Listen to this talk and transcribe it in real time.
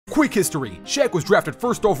Quick history. Shaq was drafted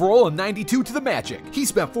first overall in '92 to the Magic. He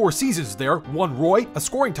spent 4 seasons there, won Roy, a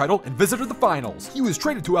scoring title, and visited the finals. He was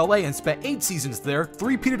traded to LA and spent 8 seasons there,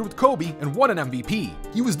 3-peated with Kobe, and won an MVP.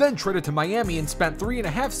 He was then traded to Miami and spent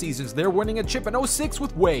 3.5 seasons there, winning a chip in '06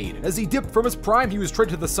 with Wade. As he dipped from his prime, he was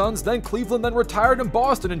traded to the Suns, then Cleveland, then retired in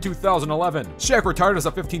Boston in 2011. Shaq retired as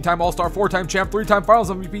a 15-time All-Star, 4-time champ, 3-time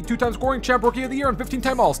Finals MVP, 2-time scoring champ, Rookie of the Year, and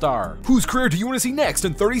 15-time All-Star. Whose career do you want to see next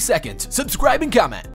in 30 seconds? Subscribe and comment.